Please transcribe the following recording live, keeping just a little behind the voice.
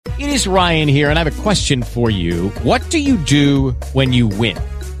It is Ryan here, and I have a question for you. What do you do when you win?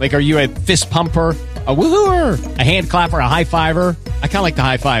 Like, are you a fist pumper, a woohooer, a hand clapper, a high fiver? I kind of like the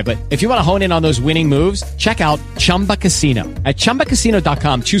high five, but if you want to hone in on those winning moves, check out Chumba Casino. At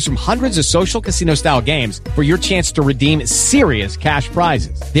ChumbaCasino.com, choose from hundreds of social casino-style games for your chance to redeem serious cash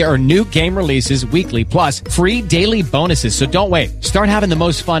prizes. There are new game releases weekly, plus free daily bonuses. So don't wait. Start having the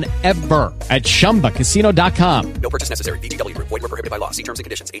most fun ever at ChumbaCasino.com. No purchase necessary. VGW. Void were prohibited by law. See terms and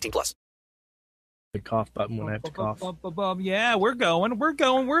conditions. 18+. The cough button when I have to cough. Yeah, we're going.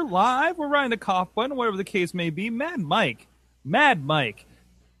 We're live. We're riding the cough button, whatever the case may be. Mad Mike.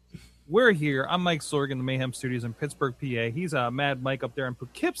 We're here. I'm Mike Sorg in the Mayhem Studios in Pittsburgh, PA. He's Mad Mike up there in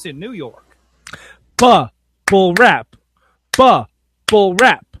Poughkeepsie, New York. Bull rap. In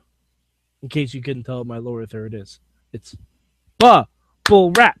case you couldn't tell what my lower third is. It's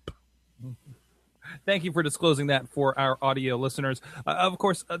bull rap. Thank you for disclosing that for our audio listeners. Of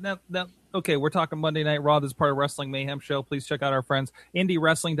course, okay, we're talking Monday Night Raw. This is part of Wrestling Mayhem Show. Please check out our friends,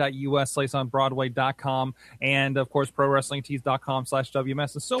 IndieWrestling.us, SliceOnBroadway.com, and, of course,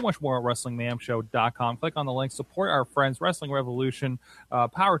 ProWrestlingTees.com/WMS, and so much more at WrestlingMayhemShow.com. Click on the link. Support our friends, Wrestling Revolution,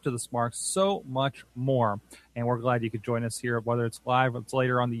 Power to the Smarks, so much more. And we're glad you could join us here, whether it's live, it's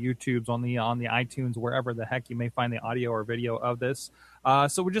later on the YouTubes, on the iTunes, wherever the heck you may find the audio or video of this.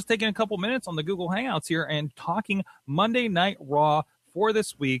 So we're just taking a couple minutes on the Google Hangouts here and talking Monday Night Raw for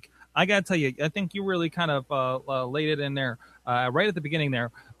this week. I got to tell you, I think you really kind of laid it in there right at the beginning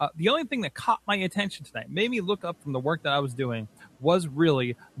there. The only thing that caught my attention tonight, made me look up from the work that I was doing, was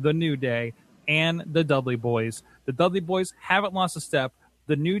really the New Day and the Dudley Boys. The Dudley Boys haven't lost a step.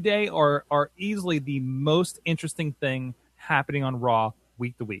 The New Day are easily the most interesting thing happening on Raw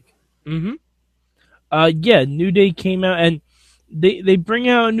week to week. Mm-hmm. Yeah, New Day came out, and they bring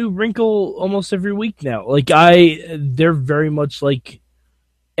out a new wrinkle almost every week now. They're very much like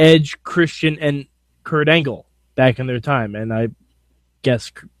Edge, Christian, and Kurt Angle back in their time, and I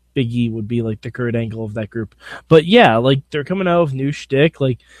guess Big E would be like the Kurt Angle of that group. But yeah, they're coming out with new shtick.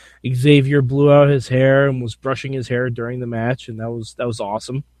 Xavier blew out his hair and was brushing his hair during the match, and that was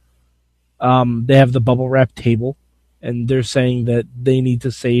awesome. They have the bubble wrap table, and they're saying that they need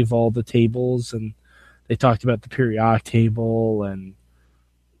to save all the tables, and they talked about the periodic table and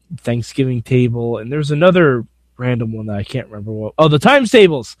Thanksgiving table, and there's another random one that I can't remember what. Oh, the times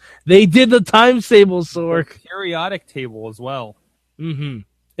tables. They did the times tables, Sork. The periodic table as well. Mm-hmm.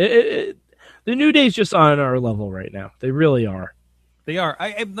 The New Day's just on our level right now. They really are. They are.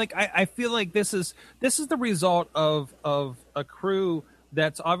 I feel like this is the result of a crew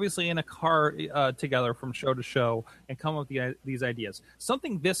that's obviously in a car together from show to show and come up with these ideas.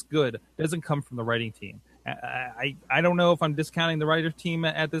 Something this good doesn't come from the writing team. I don't know if I'm discounting the writer team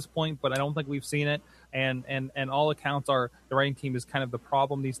at this point, but I don't think we've seen it. And all accounts are the writing team is kind of the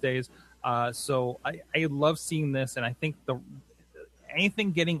problem these days. So I love seeing this, and I think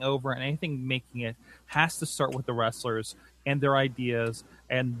anything getting over and anything making it has to start with the wrestlers and their ideas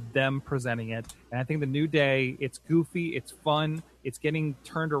and them presenting it. And I think the New Day, it's goofy, it's fun, it's getting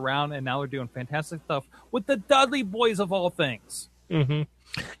turned around, and now they're doing fantastic stuff with the Dudley Boys of all things. Mm-hmm.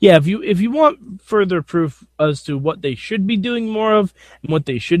 Yeah, if you want further proof as to what they should be doing more of and what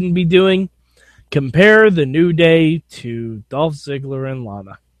they shouldn't be doing, compare the New Day to Dolph Ziggler and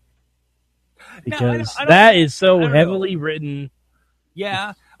Lana. Because that is so heavily written.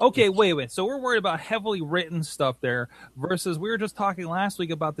 Yeah. Okay, wait. So we're worried about heavily written stuff there versus we were just talking last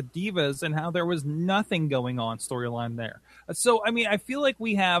week about the Divas and how there was nothing going on storyline there. So, I mean, I feel like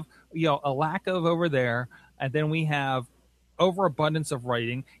we have, a lack of over there, and then we have overabundance of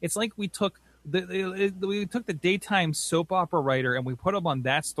writing. It's like we took the daytime soap opera writer and we put them on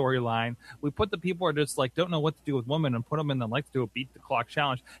that storyline. We put the people who are just don't know what to do with women and put them in the to do a beat the clock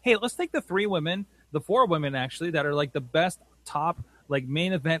challenge. Hey, let's take the four women actually that are the best top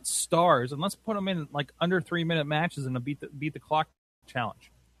main event stars, and let's put them in under 3-minute matches in a beat the clock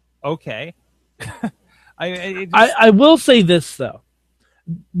challenge. Okay. I will say this though,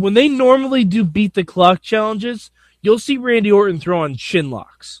 when they normally do beat the clock challenges, you'll see Randy Orton throw on shin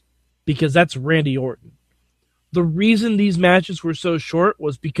locks because that's Randy Orton. The reason these matches were so short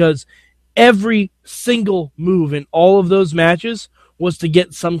was because every single move in all of those matches was to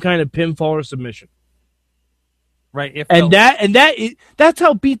get some kind of pinfall or submission. Right. That's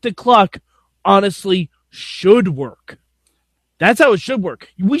how beat the clock honestly should work. That's how it should work.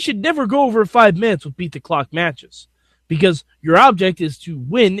 We should never go over 5 minutes with beat the clock matches because your object is to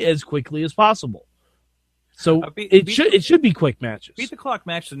win as quickly as possible. So it should be quick matches. Beat the clock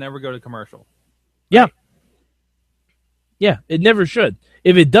match should never go to commercial. Yeah. Right? Yeah, it never should.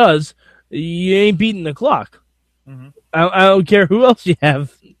 If it does, you ain't beating the clock. Mm-hmm. I don't care who else you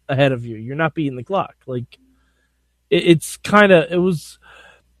have ahead of you. You're not beating the clock. Like it's kind of it was.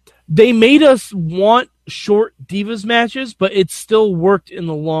 They made us want short Divas matches, but it still worked in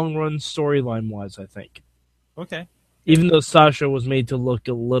the long run storyline wise, I think. Okay. Even though Sasha was made to look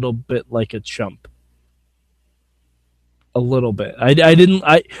a little bit like a chump. A little bit. I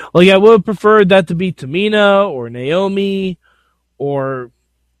would have preferred that to be Tamina or Naomi or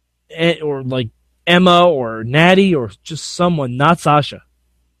like Emma or Natty or just someone, not Sasha.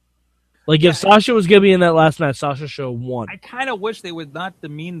 Like, if Sasha was going to be in that last match, Sasha should have won. I kind of wish they would not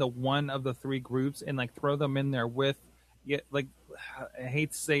demean the one of the three groups and, like, throw them in there with, like, I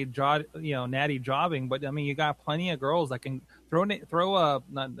hate to say, Natty jobbing, but, I mean, you got plenty of girls that can throw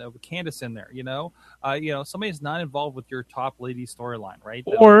Candace in there, somebody that's not involved with your top lady storyline, right?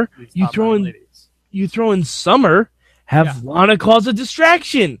 Or you throw in Summer, have Lana cause a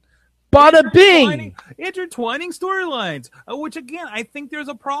distraction. Bada bing! Intertwining storylines, which again, I think there's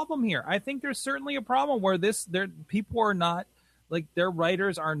a problem here. I think there's certainly a problem where people are not, like, their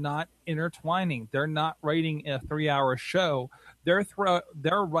writers are not intertwining. They're not writing a 3-hour show. They're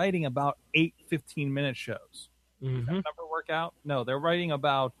writing about 8 15-minute shows. Mm-hmm. Does that number work out? No, they're writing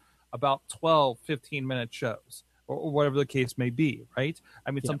about 12 15-minute shows. Or whatever the case may be, right?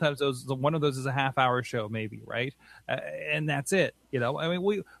 I mean, sometimes one of those is a half-hour show, maybe, right? And that's it. I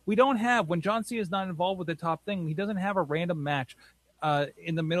mean, we don't have, when John Cena is not involved with the top thing, he doesn't have a random match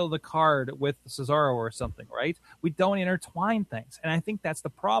in the middle of the card with Cesaro or something, right? We don't intertwine things, and I think that's the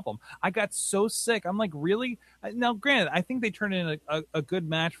problem. I got so sick. I'm like, really? Now, granted, I think they turned in a good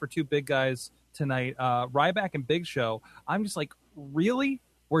match for two big guys tonight, Ryback and Big Show. I'm just like, really?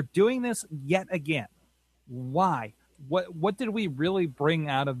 We're doing this yet again? Why? What did we really bring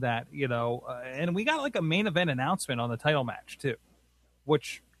out of that? And we got like a main event announcement on the title match too,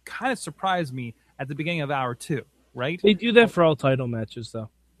 which kind of surprised me at the beginning of hour 2. Right? They do that for all title matches, though.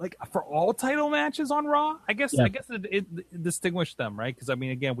 Like for all title matches on Raw, I guess it distinguished them, right? Because I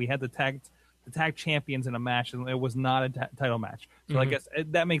mean, again, we had the tag champions in a match, and it was not a title match. So I guess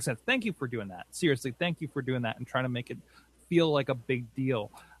that makes sense. Thank you for doing that. Seriously, thank you for doing that and trying to make it feel like a big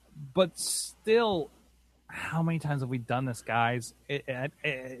deal. But still, how many times have we done this, guys?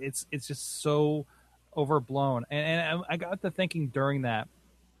 It's just so overblown. And I got to thinking during that,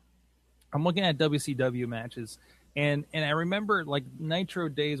 I'm looking at WCW matches, and I remember like Nitro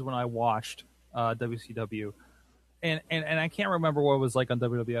days when I watched WCW, and I can't remember what it was like on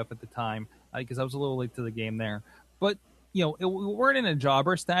WWF at the time because I was a little late to the game there. But we weren't in a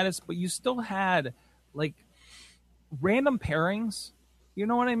jobber status, but you still had like random pairings. You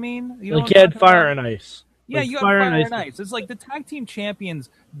know what I mean? You had Fire and Ice. Yeah, like you have Fire and Ice. It's like the tag team champions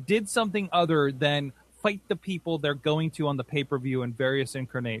did something other than fight the people they're going to on the pay-per-view in various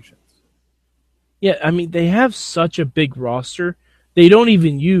incarnations. Yeah, I mean, they have such a big roster, they don't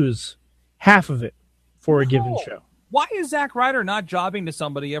even use half of it for a given show. Why is Zack Ryder not jobbing to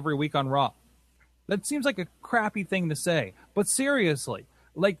somebody every week on Raw? That seems like a crappy thing to say. But seriously,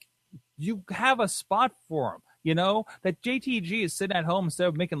 like, you have a spot for him. That JTG is sitting at home instead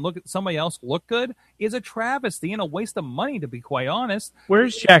of making somebody else look good is a travesty and a waste of money, to be quite honest.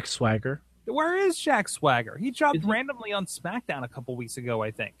 Where's Jack Swagger? Where is Jack Swagger? He jobbed randomly on SmackDown a couple weeks ago,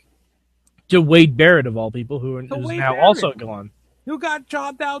 I think. To Wade Barrett, of all people, who's now also gone. Who got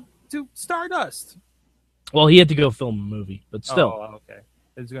jobbed out to Stardust. Well, he had to go film a movie, but still. Oh, okay.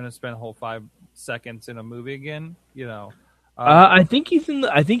 He's going to spend a whole 5 seconds in a movie again, I think he's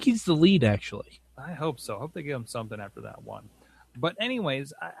the lead, actually. I hope so. I hope they give him something after that one. But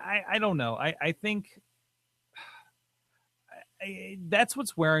anyways, I don't know. I think that's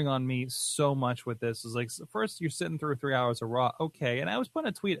what's wearing on me so much with this is like, first you're sitting through 3 hours of Raw. Okay. And I was putting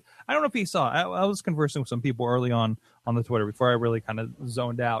a tweet. I don't know if he saw, I was conversing with some people early on the Twitter before I really kind of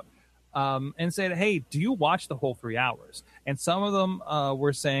zoned out. And said, hey, do you watch the whole 3 hours? And some of them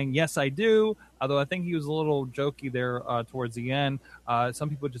were saying, yes, I do. Although I think he was a little jokey there towards the end. Some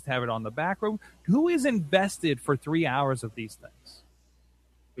people just have it on the back room. Who is invested for 3 hours of these things?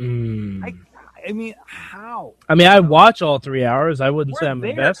 I mean, how? I mean, I watch all 3 hours. I wouldn't say I'm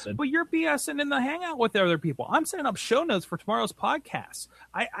invested. But you're BSing in the hangout with other people. I'm setting up show notes for tomorrow's podcast.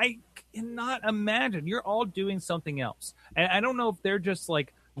 I cannot imagine. You're all doing something else. And I don't know if they're just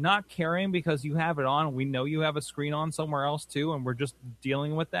like, not caring because you have it on. We know you have a screen on somewhere else too, and we're just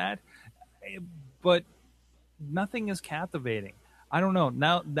dealing with that. But nothing is captivating. I don't know.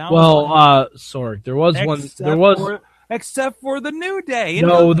 Now. Well, sorry, there was one. There was except for the New Day.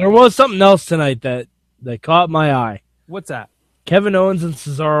 No, there was something else tonight that caught my eye. What's that? Kevin Owens and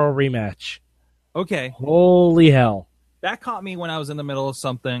Cesaro rematch. Okay. Holy hell! that caught me when I was in the middle of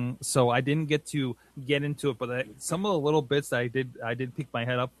something, so I didn't get to get into it. But some of the little bits that I did peek my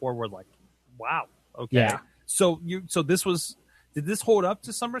head up for were like, wow, okay. Yeah. So did this hold up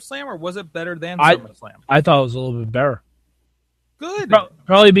to SummerSlam, or was it better than SummerSlam? I thought it was a little bit better. Good.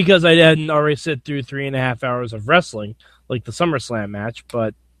 Probably because I hadn't already sit through 3.5 hours of wrestling, like the SummerSlam match,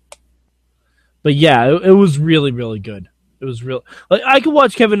 but yeah, it was really, really good. It was real. Like, I could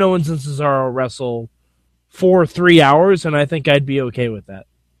watch Kevin Owens and Cesaro wrestle for 3 hours, and I think I'd be okay with that.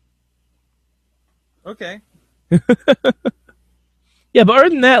 Okay. Yeah, but other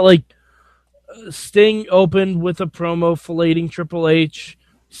than that, like, Sting opened with a promo filleting Triple H.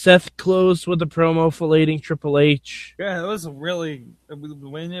 Seth closed with a promo filleting Triple H. Yeah, it was really,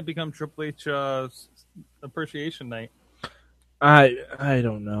 when it become Triple H appreciation night. I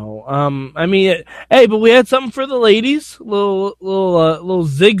don't know. I mean, hey, but we had something for the ladies. Little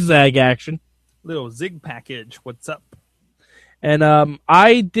zigzag action. Little zig package. What's up? And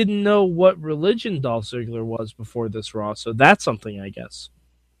I didn't know what religion Dolph Ziggler was before this Raw, so that's something, I guess.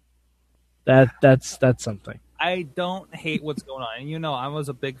 That's something. I don't hate what's going on. And you know, I was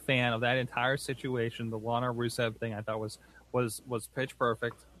a big fan of that entire situation. The Lana Rusev thing I thought was pitch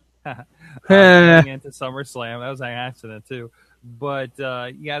perfect. Going into SummerSlam, that was an accident too. But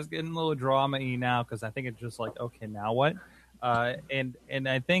yeah, it's getting a little drama-y now because I think it's just like, okay, now what? And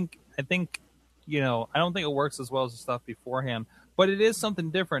I think you know, I don't think it works as well as the stuff beforehand, but it is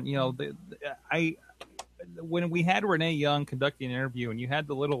something different. You know, when we had Renee Young conducting an interview, and you had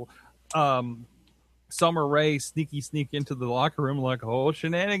the little Summer Rae sneak into the locker room like, oh,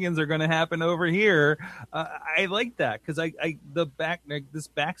 shenanigans are going to happen over here. I like that because this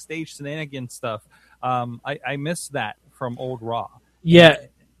backstage shenanigans stuff. I miss that from old Raw. Yeah.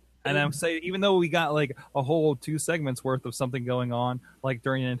 And I'm saying, even though we got like a whole 2 segments worth of something going on, like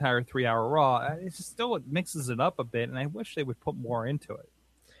during an entire 3-hour Raw, it mixes it up a bit, and I wish they would put more into it.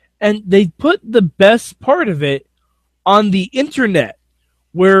 And they put the best part of it on the internet,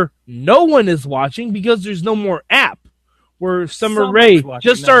 where no one is watching because there's no more app, where Summer Rae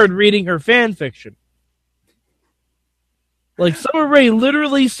just started reading her fan fiction. Like, Summer Rae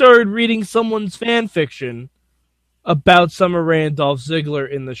literally started reading someone's fan fiction about Summer Rae and Dolph Ziggler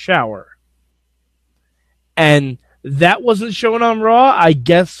in the shower. And that wasn't shown on Raw, I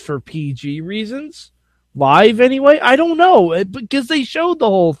guess for PG reasons. Live anyway? I don't know, because they showed the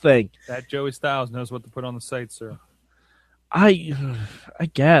whole thing. That Joey Styles knows what to put on the site, sir. I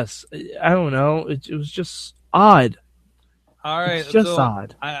guess. I don't know. It was just odd. All right, it's just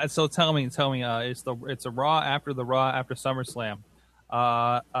odd. So tell me, it's a Raw after the Raw after SummerSlam.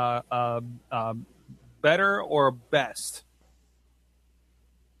 Better or best?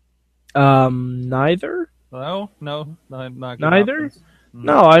 Neither. No, not neither.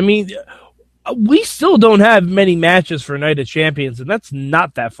 No, I mean, we still don't have many matches for Night of Champions, and that's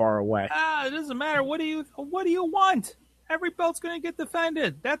not that far away. It doesn't matter. What do you want? Every belt's going to get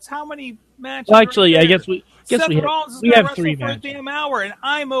defended. That's how many matches. Well, actually, I guess Seth Rollins is going to wrestle 3 for matches. a damn hour, and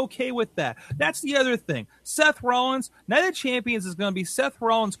I'm okay with that. That's the other thing. Seth Rollins, Night of Champions is going to be Seth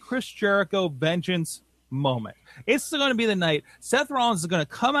Rollins, Chris Jericho, vengeance moment. It's going to be the night Seth Rollins is going to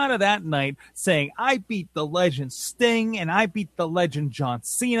come out of that night saying, I beat the legend Sting and I beat the legend John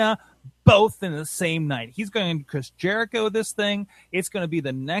Cena, both in the same night. He's going to Chris Jericho this thing. It's going to be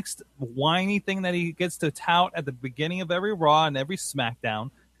the next whiny thing that he gets to tout at the beginning of every Raw and every SmackDown,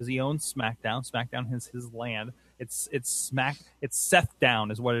 because he owns SmackDown. SmackDown is his land. It's Seth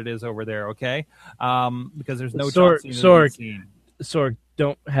down is what it is over there, okay? Because there's no John Cena. Sorg,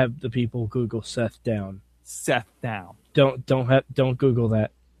 don't have the people Google Seth down. Seth down. Don't Google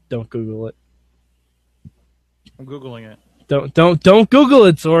that. Don't Google it. I'm Googling it. Don't Google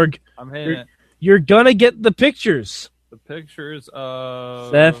it, Sorg. I'm hitting it. You're gonna get the pictures. The pictures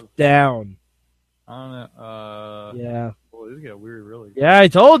of Seth down. I don't know. Yeah. Boy, this got weird, really. Yeah, I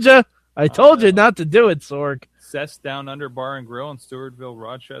told you. I told you not to do it, Sorg. Seth's Down Under Bar and Grill in Stewartville,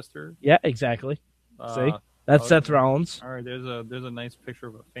 Rochester. Yeah, exactly. See, that's Seth Rollins. All right, there's a nice picture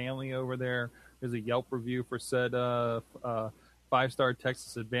of a family over there. There's a Yelp review for said 5-star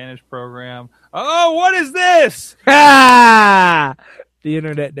Texas Advantage program. Oh, what is this? Ah! The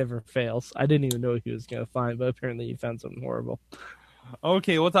internet never fails. I didn't even know what he was going to find, but apparently he found something horrible.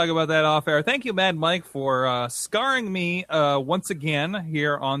 Okay, we'll talk about that off air. Thank you, Mad Mike, for scarring me once again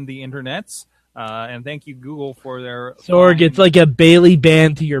here on the internets. And thank you, Google, for their... Sorg, it's like a Bailey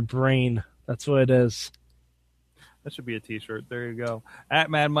band to your brain. That's what it is. That should be a T-shirt. There you go.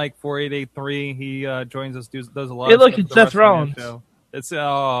 At Mad Mike 4883, he joins us. Does a lot. Hey, of look, stuff it's Seth Rollins. Show. It's That's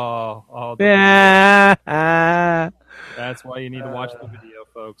why you need to watch the video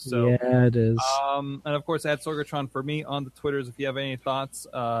folks. So yeah, it is. And of course, at Sorgatron for me on the Twitters. If you have any thoughts,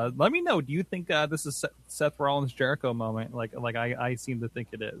 let me know. Do you think this is Seth Rollins Jericho moment? Like I seem to think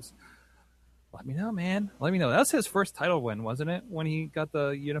it is. Let me know, man. Let me know. That was his first title win, wasn't it? When he got the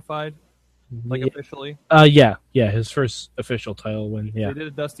unified, officially. Yeah, his first official title win. Yeah, They did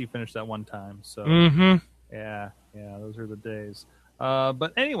a Dusty finish that one time. So yeah, those are the days.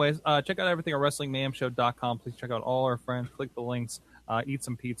 But anyways, check out everything at WrestlingMayhemShow.com. Please check out all our friends. Click the links. Eat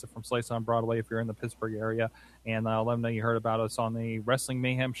some pizza from Slice on Broadway if you're in the Pittsburgh area, and let them know you heard about us on the Wrestling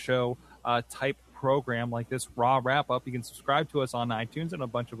Mayhem Show type program like this Raw wrap up. You can subscribe to us on iTunes and a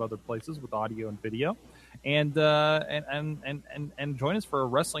bunch of other places with audio and video, and join us for a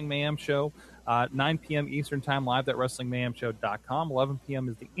Wrestling Mayhem Show 9 p.m. Eastern Time live at WrestlingMayhemShow.com. 11 p.m.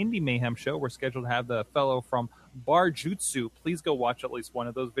 is the Indie Mayhem Show. We're scheduled to have the fellow from Bar Jutsu. Please go watch at least one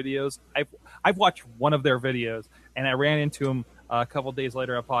of those videos. I've watched one of their videos, and I ran into him a couple days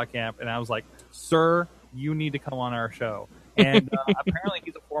later at PodCamp, and I was like, "Sir, you need to come on our show." And apparently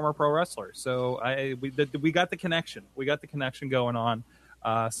he's a former pro wrestler, so we got the connection. We got the connection going on,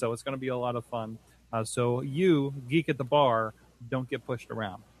 so it's going to be a lot of fun. So you, geek at the bar, don't get pushed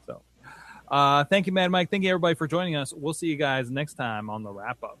around. So thank you, Mad Mike. Thank you, everybody, for joining us. We'll see you guys next time on the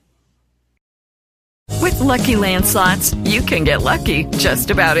wrap-up. With Lucky Land Slots, you can get lucky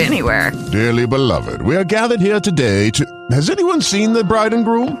just about anywhere. Dearly beloved, we are gathered here today to... Has anyone seen the bride and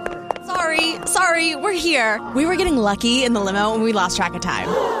groom? Sorry, we're here. We were getting lucky in the limo and we lost track of time.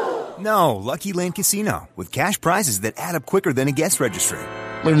 No, Lucky Land Casino, with cash prizes that add up quicker than a guest registry.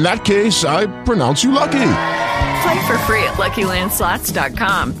 In that case, I pronounce you lucky. Play for free at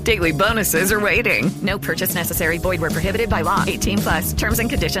LuckyLandSlots.com. Daily bonuses are waiting. No purchase necessary. Void where prohibited by law. 18+. Terms and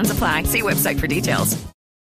conditions apply. See website for details.